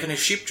even make any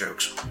sheep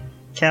jokes.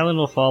 Callan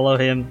will follow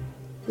him.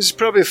 He's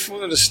probably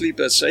falling asleep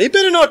outside. He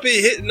better not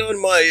be hitting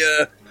on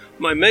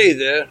my maid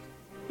there.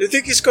 You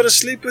think he's going to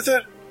sleep with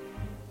her?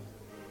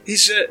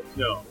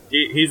 No,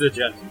 he's a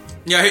gentleman.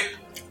 Yeah,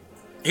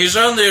 he's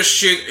only a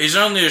sheep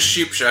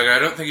shagger. I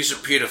don't think he's a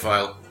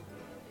pedophile.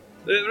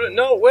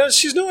 No, well,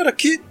 she's not a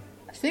kid.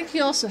 I think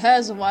he also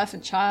has a wife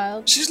and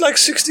child. She's like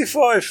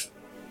 65.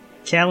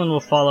 Callan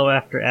will follow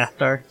after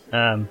Athdar,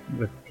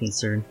 with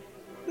concern.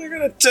 They're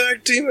going to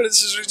tag team and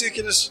this is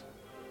ridiculous.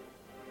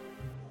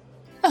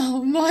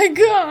 Oh my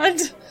god!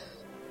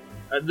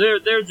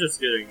 They're just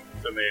getting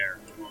some air,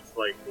 most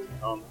likely.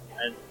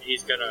 And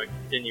he's gonna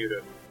continue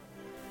to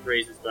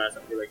raise his glass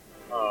and be like,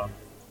 I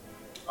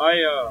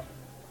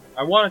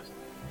wanted to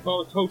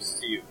call a toast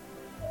to you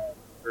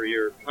for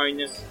your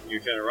kindness and your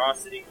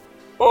generosity.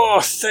 Oh,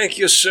 thank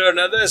you, sir.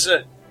 Now there's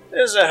a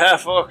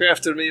half orc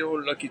after me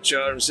old Lucky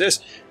Charms. This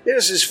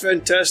is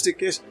fantastic.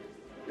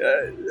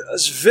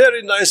 That's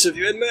very nice of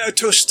you. And may I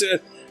toast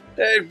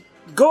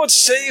God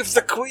save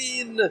the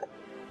Queen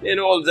and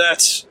all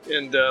that.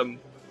 And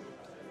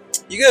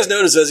you guys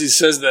notice as he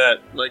says that,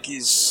 like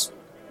he's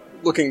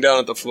looking down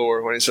at the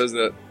floor when he says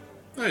that.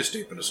 Oh, he's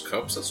deep in his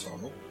cups. That's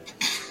normal.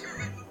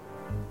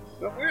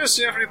 But where's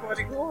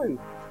everybody going?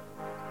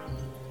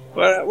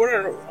 Well,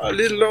 we're a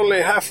little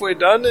only halfway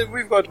done, and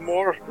we've got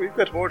more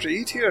to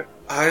eat here.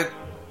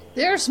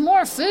 There's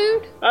more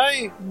food?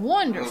 Aye.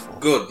 Wonderful.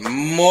 Good.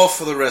 More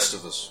for the rest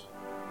of us.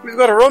 We've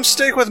got a rump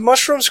steak with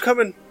mushrooms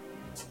coming.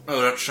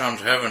 Oh, that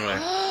sounds heavenly.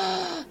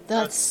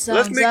 That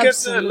sounds Let me get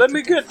absolutely... let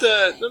me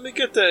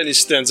get that. And he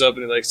stands up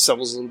and he like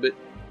stumbles a little bit.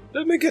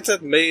 Let me get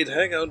that maid.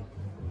 Hang on.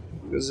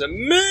 He goes, a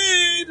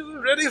maid,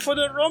 we're ready for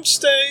the rump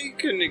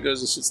steak. And he goes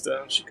and sits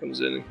down. She comes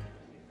in. And,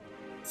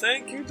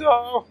 thank you,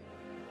 doll.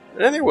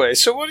 Anyway,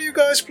 so what are you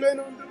guys planning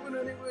on doing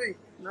anyway?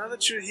 Now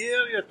that you're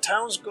here, your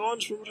town's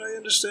gone, from what I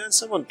understand.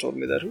 Someone told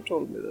me that. Who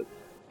told me that?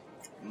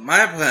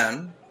 My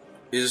plan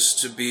is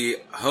to be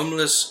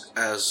homeless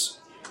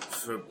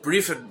for a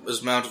brief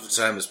amount of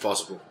time as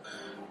possible.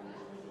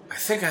 I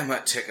think I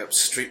might take up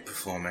street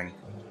performing.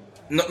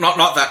 Not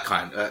that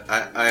kind.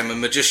 I am a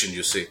magician,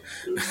 you see.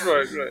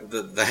 Right.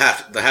 The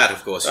hat,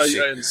 of course. You see.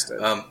 I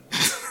understand.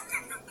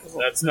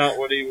 That's not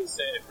what he was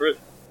saying at first.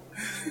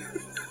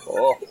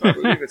 Oh, I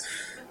believe it.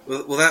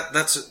 Well,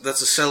 that's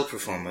a cell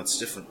performer. That's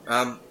different.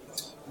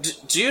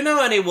 Do you know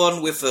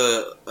anyone with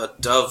a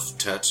dove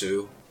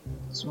tattoo?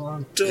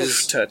 Swan.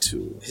 Dove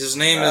tattoo. His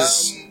name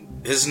is.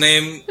 His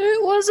name.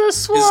 It was a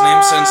swan. His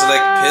name sounds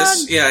like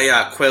piss.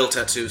 Yeah. Quail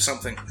tattoo.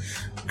 Something.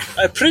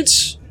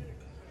 Prince.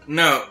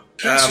 No.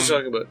 Prince you're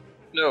talking about?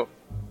 No.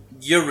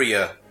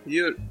 Uria.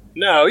 You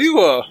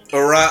are.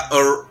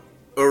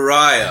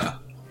 Uriah.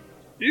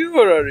 You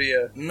are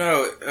Aria.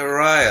 No,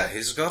 Uriah.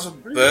 He's got a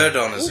bird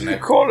on his What are you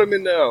neck. calling me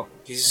now?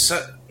 He's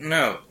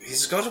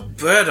got a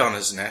bird on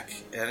his neck.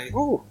 And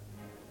Who?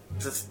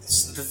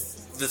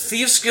 the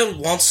Thieves Guild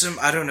wants him.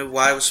 I don't know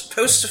why. I was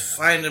supposed to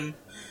find him.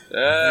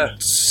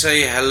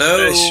 Say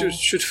hello. I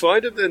should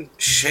find him then.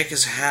 Shake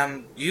his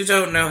hand. You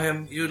don't know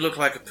him. You look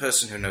like a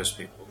person who knows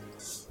people.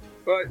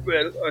 Right,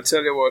 well, I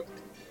tell you what.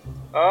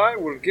 I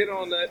will get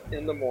on that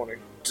in the morning.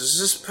 Does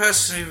this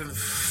person even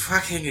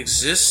fucking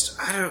exist?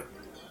 I don't...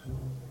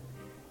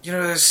 You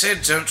know, they say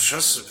don't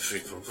trust the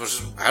people,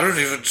 but I don't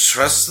even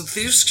trust the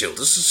Thieves Guild.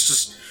 This is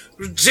just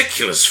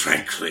ridiculous,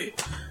 frankly.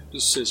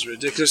 This is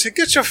ridiculous. Hey,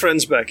 get your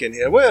friends back in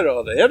here. Where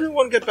are they?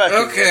 Everyone get back in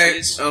here, Okay,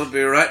 please. I'll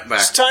be right back.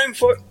 It's time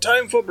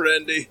for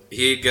brandy.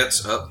 He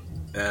gets up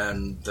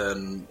and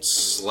then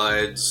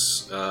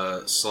slides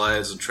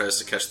and tries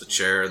to catch the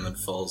chair and then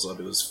falls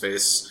onto his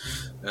face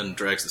and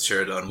drags the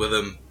chair down with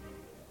him.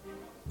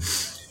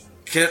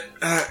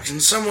 Can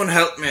someone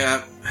help me?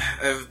 I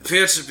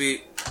appear to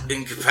be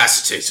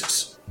incapacitated.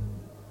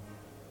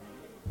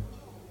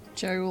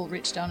 Jerry will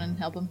reach down and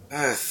help him.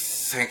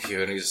 Thank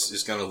you. And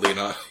he's gonna lean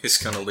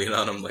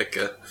on him like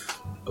a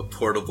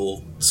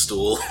portable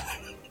stool.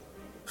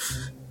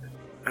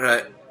 All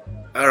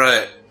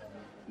right.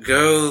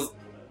 Go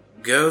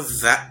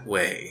that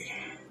way.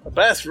 A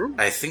bathroom?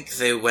 I think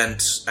they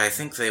went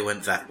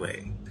that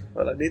way.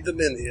 Well, I need them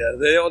in here.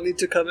 They all need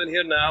to come in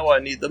here now. I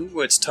need them.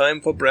 It's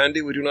time for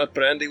brandy. We do not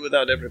brandy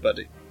without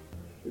everybody.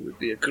 It would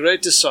be a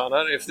great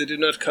dishonor if they did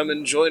not come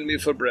and join me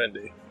for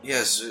brandy.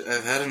 Yes,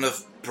 I've had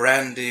enough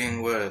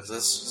brandying words.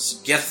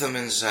 Let's get them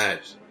inside.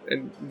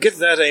 And get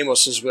that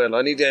Amos as well.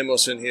 I need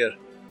Amos in here.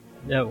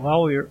 Yeah,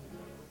 while we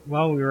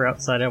were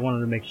outside, I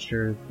wanted to make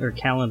sure, or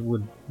Callan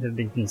would have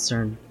been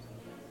concerned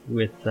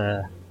with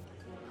the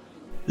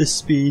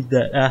speed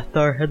that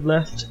Athar had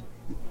left,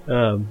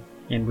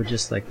 and would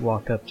just like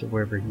walk up to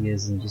wherever he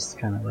is and just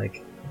kind of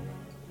like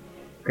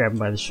grab him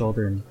by the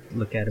shoulder and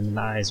look at him in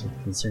the eyes with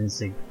concern and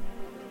say,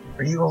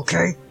 "Are you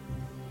okay?"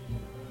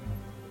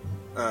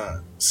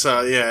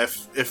 So yeah,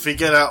 if we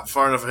get out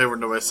far enough ahead where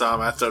nobody saw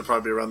him, Athar would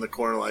probably be around the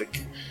corner,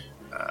 like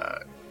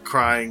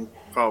crying,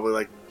 probably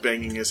like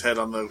banging his head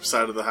on the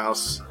side of the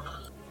house.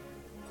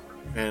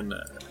 And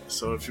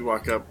so if you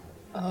walk up,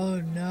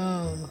 Oh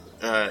no.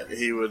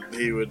 he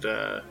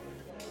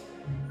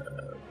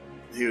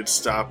would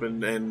stop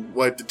and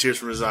wipe the tears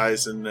from his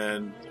eyes, and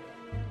then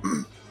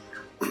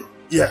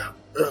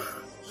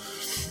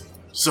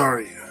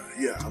sorry,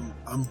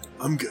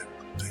 I'm good,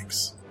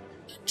 thanks.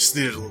 Just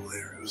needed a little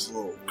air. It was a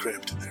little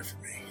cramped in there for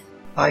me.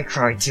 I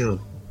cry too.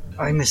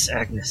 I miss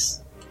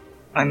Agnes.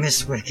 I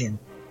miss Wiccan.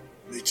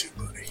 Me too,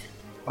 buddy.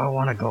 I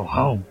want to go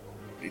home.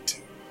 Me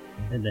too.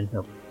 And then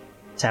he'll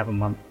tap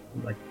him on,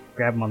 like,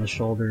 grab him on the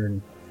shoulder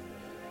and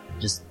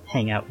just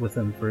hang out with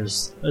him for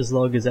as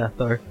long as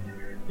Athar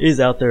is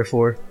out there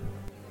for.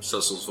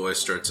 Cecil's voice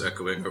starts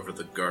echoing over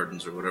the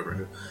gardens or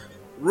whatever.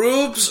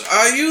 Rubes,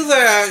 are you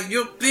there?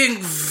 You're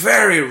being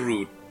very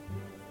rude.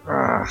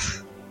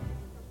 Ugh.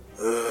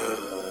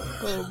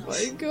 Oh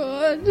my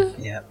god.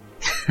 Yep.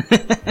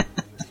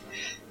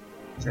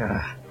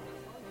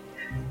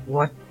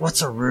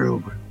 What's a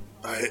rube?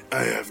 I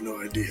have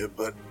no idea,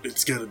 but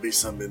it's gotta be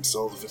some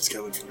insult if it's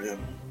coming from him.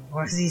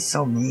 Why is he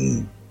so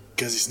mean?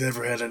 Because he's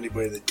never had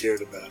anybody that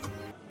cared about him.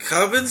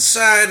 Come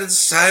inside,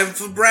 it's time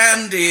for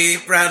brandy.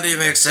 Brandy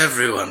makes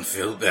everyone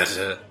feel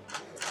better,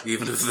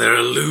 even if they're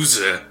a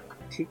loser.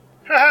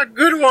 Ha!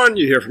 Good one.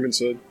 You hear from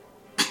inside.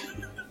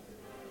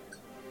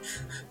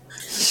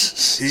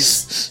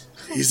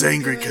 He's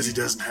angry because he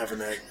doesn't have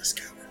an Agnes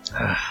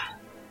coming.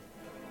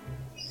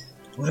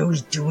 What are we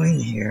doing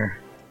here?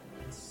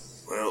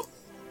 Well,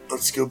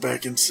 let's go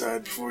back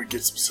inside before he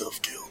gets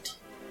himself killed.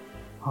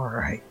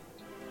 Alright.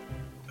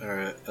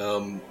 Alright,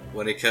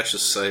 when he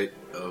catches sight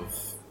of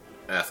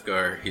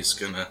Athgar, he's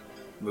gonna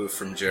move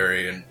from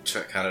Jerry and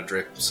kind of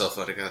drape himself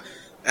out.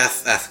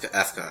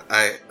 Athka,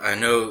 I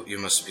know you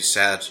must be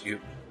sad.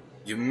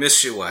 You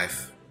miss your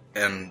wife,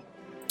 and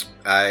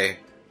I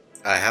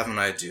have an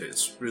idea.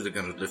 It's really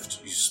gonna lift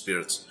your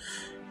spirits.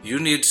 You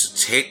need to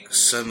take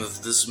some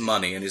of this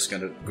money, and he's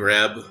gonna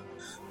grab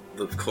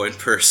the coin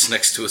purse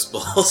next to his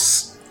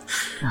balls.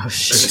 Oh, And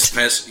shit. his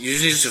pants. You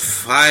need to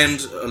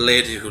find a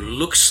lady who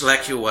looks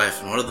like your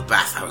wife in one of the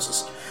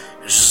bathhouses,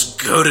 and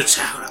just go to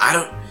town.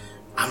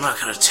 I'm not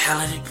gonna tell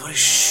anybody.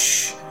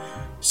 Shh.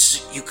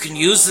 You can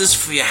use this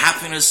for your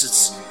happiness.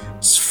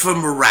 It's for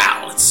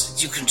morale.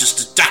 You can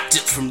just deduct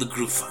it from the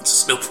group funds.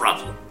 It's no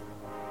problem.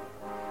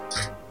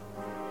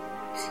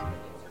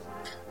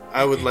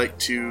 I would like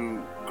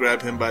to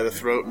grab him by the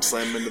throat and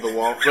slam him into the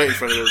wall right in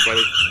front of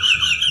everybody.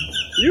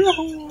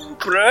 Yoo-hoo!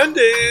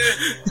 Brandy!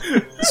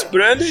 It's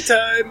brandy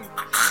time!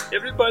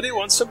 Everybody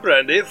wants some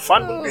brandy.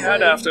 Fun will be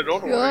had after,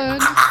 don't worry.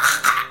 God.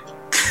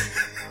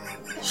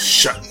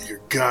 Shut your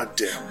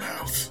goddamn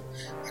mouth.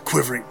 A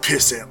quivering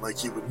piss ant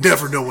like you would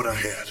never know what I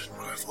had and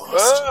what I've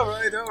lost.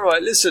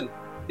 Alright. Listen.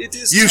 It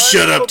is You time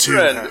shut up for too,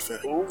 brandy.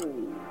 Half-Act.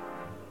 Oh.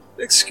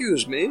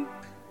 Excuse me?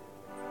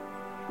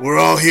 We're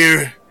all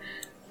here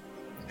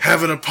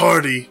having a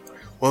party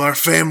while our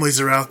families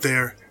are out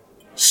there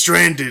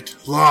stranded,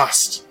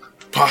 lost,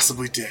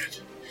 possibly dead.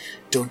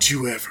 Don't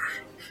you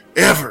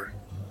ever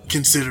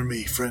consider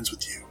me friends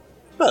with you.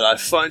 Well, I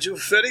find you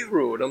very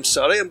rude. I'm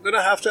sorry. I'm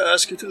gonna have to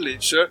ask you to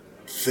leave, sir.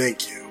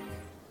 Thank you.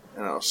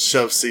 And I'll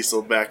shove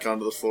Cecil back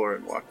onto the floor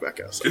and walk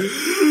back outside.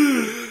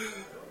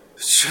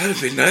 Try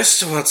to be nice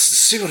to once to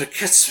see what it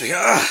gets me.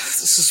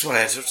 This is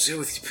why I don't deal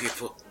with you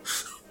people.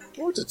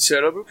 What a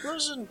terrible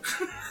person.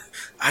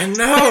 I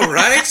know,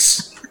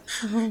 right?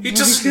 He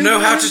doesn't know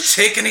how to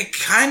take any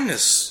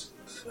kindness.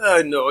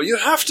 I know. You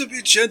have to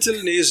be gentle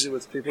and easy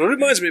with people. It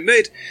reminds me,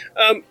 mate,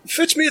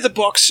 fetch me the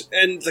box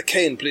and the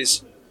cane,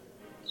 please.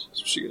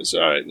 She goes,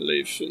 alright, and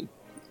leave. And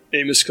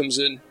Amos comes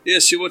in.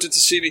 Yes, you wanted to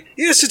see me.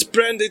 Yes, it's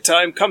brandy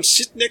time. Come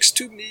sit next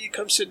to me.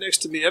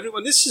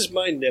 Everyone, this is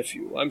my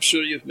nephew. I'm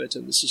sure you've met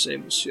him. This is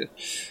Amos here.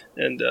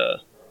 And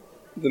the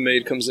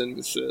maid comes in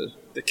with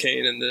the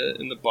cane and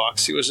the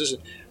box. He goes,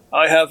 listen,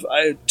 I have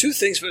two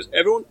things for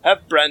everyone.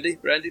 Have brandy.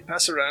 Brandy,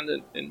 pass around.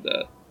 And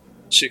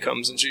she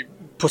comes and she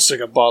puts like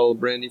a bottle of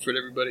brandy for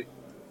everybody.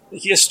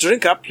 Yes,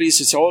 drink up,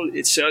 please. It's all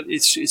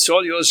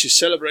all yours. You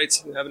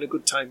celebrate. You're having a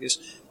good time. Yes.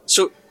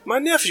 So my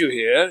nephew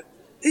here,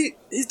 he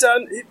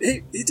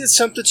did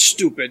something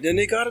stupid and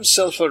he got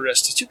himself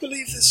arrested. You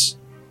believe this?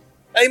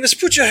 Amos,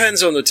 put your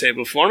hands on the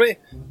table for me.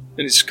 And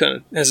he's kind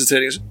of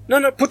hesitating. He goes,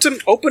 no, put them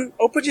open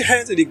your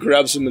hands. And he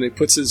grabs them and he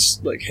puts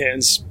his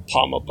hands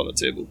palm up on the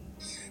table.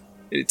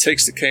 And he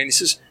takes the cane. He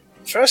says,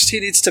 first he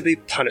needs to be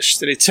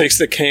punished. And he takes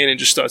the cane and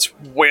just starts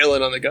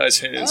wailing on the guy's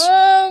hands.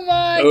 Oh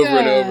my god. Over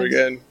and over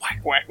again.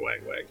 Whack, whack,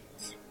 whack, whack.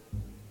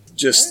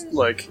 Just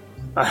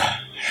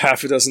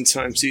half a dozen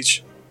times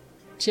each.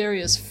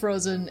 Jerry is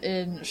frozen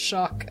in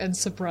shock and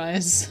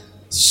surprise.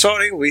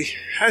 Sorry, we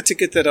had to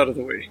get that out of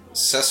the way.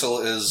 Cecil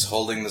is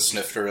holding the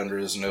snifter under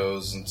his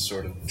nose and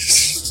sort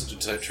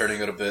of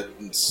turning it a bit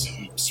and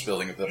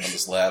spilling a bit on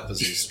his lap as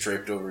he's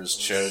draped over his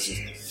chair.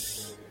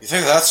 You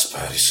think that's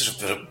bad? You should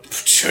have been a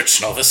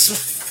church novice.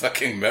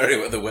 Fucking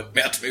Merriweather went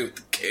at me with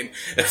the cane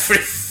every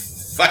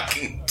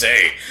fucking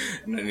day.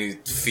 And then he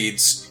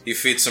feeds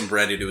some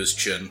brandy to his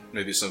chin.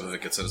 Maybe some of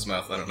it gets in his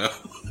mouth, I don't know.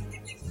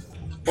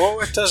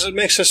 Oh, it does. It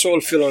makes us all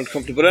feel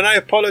uncomfortable. And I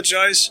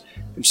apologize.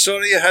 I'm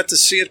sorry you had to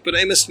see it, but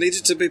Amos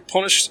needed to be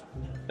punished.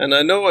 And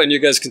I know, and you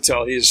guys can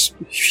tell, he's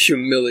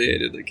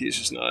humiliated. He's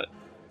just not,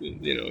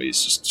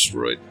 he's just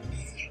destroyed.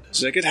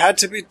 He's like, it had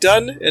to be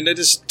done, and it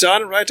is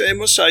done, right,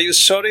 Amos? Are you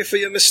sorry for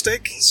your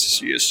mistake? He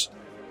says, yes.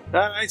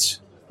 Alright,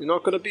 you're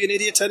not going to be an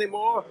idiot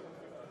anymore?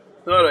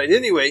 Alright,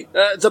 anyway,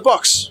 the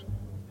box.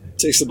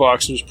 Takes the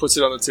box and just puts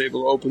it on the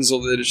table, opens the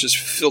lid, it's just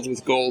filled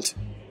with gold.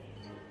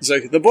 He's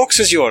like, the box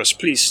is yours,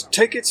 please,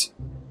 take it,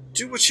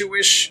 do what you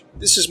wish,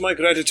 this is my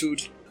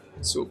gratitude.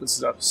 So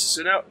opens it up.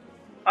 So now,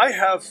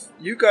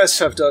 you guys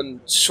have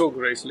done so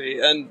greatly,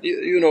 and,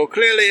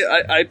 clearly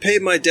I pay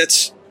my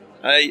debts.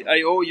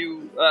 I owe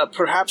you,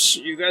 perhaps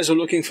you guys are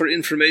looking for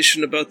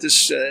information about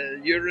this,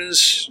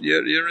 Uranus?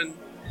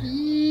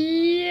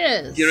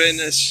 Yes.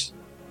 Uranus.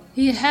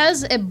 He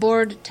has a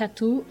board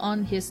tattoo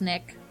on his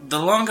neck. The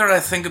longer I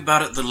think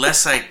about it, the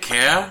less I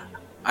care.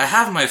 I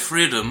have my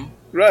freedom.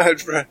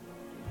 Right.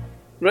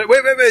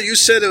 Wait, you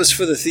said it was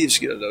for the Thieves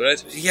Guild, though,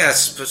 right?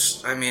 Yes,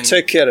 but, I mean...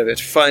 Take care of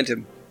it. Find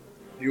him.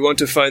 You want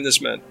to find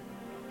this man.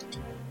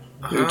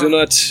 You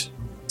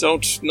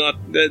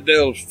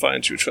they'll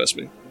find you, trust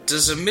me.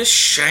 Does a Miss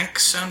Shank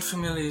sound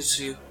familiar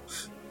to you?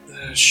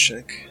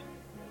 Shank.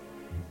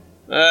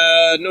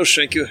 No,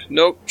 Shank.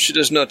 Nope, she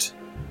does not.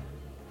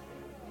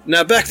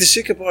 Now back to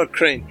Sycamore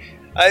Crane.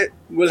 I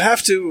will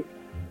have to...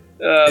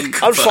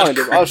 I'll find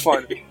him.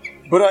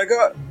 But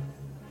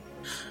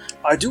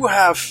I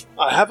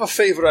have a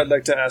favor I'd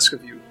like to ask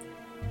of you.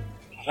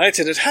 Alright,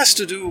 and it has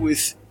to do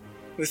with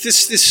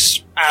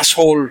this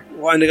asshole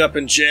winding up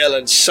in jail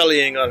and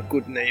sullying our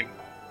good name.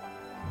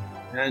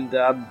 And,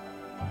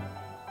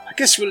 I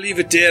guess we'll leave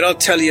it there. I'll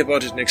tell you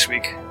about it next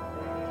week.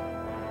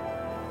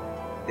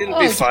 It'll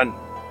be Oh. fun.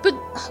 But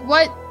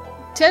why?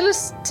 Tell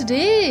us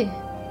today.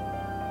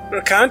 I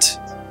can't.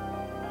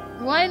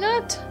 Why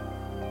not?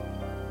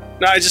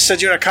 No, I just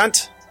said you're a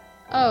cunt.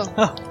 Oh.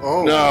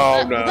 Oh,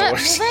 No, no.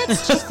 That's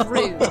just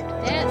rude.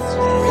 That's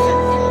just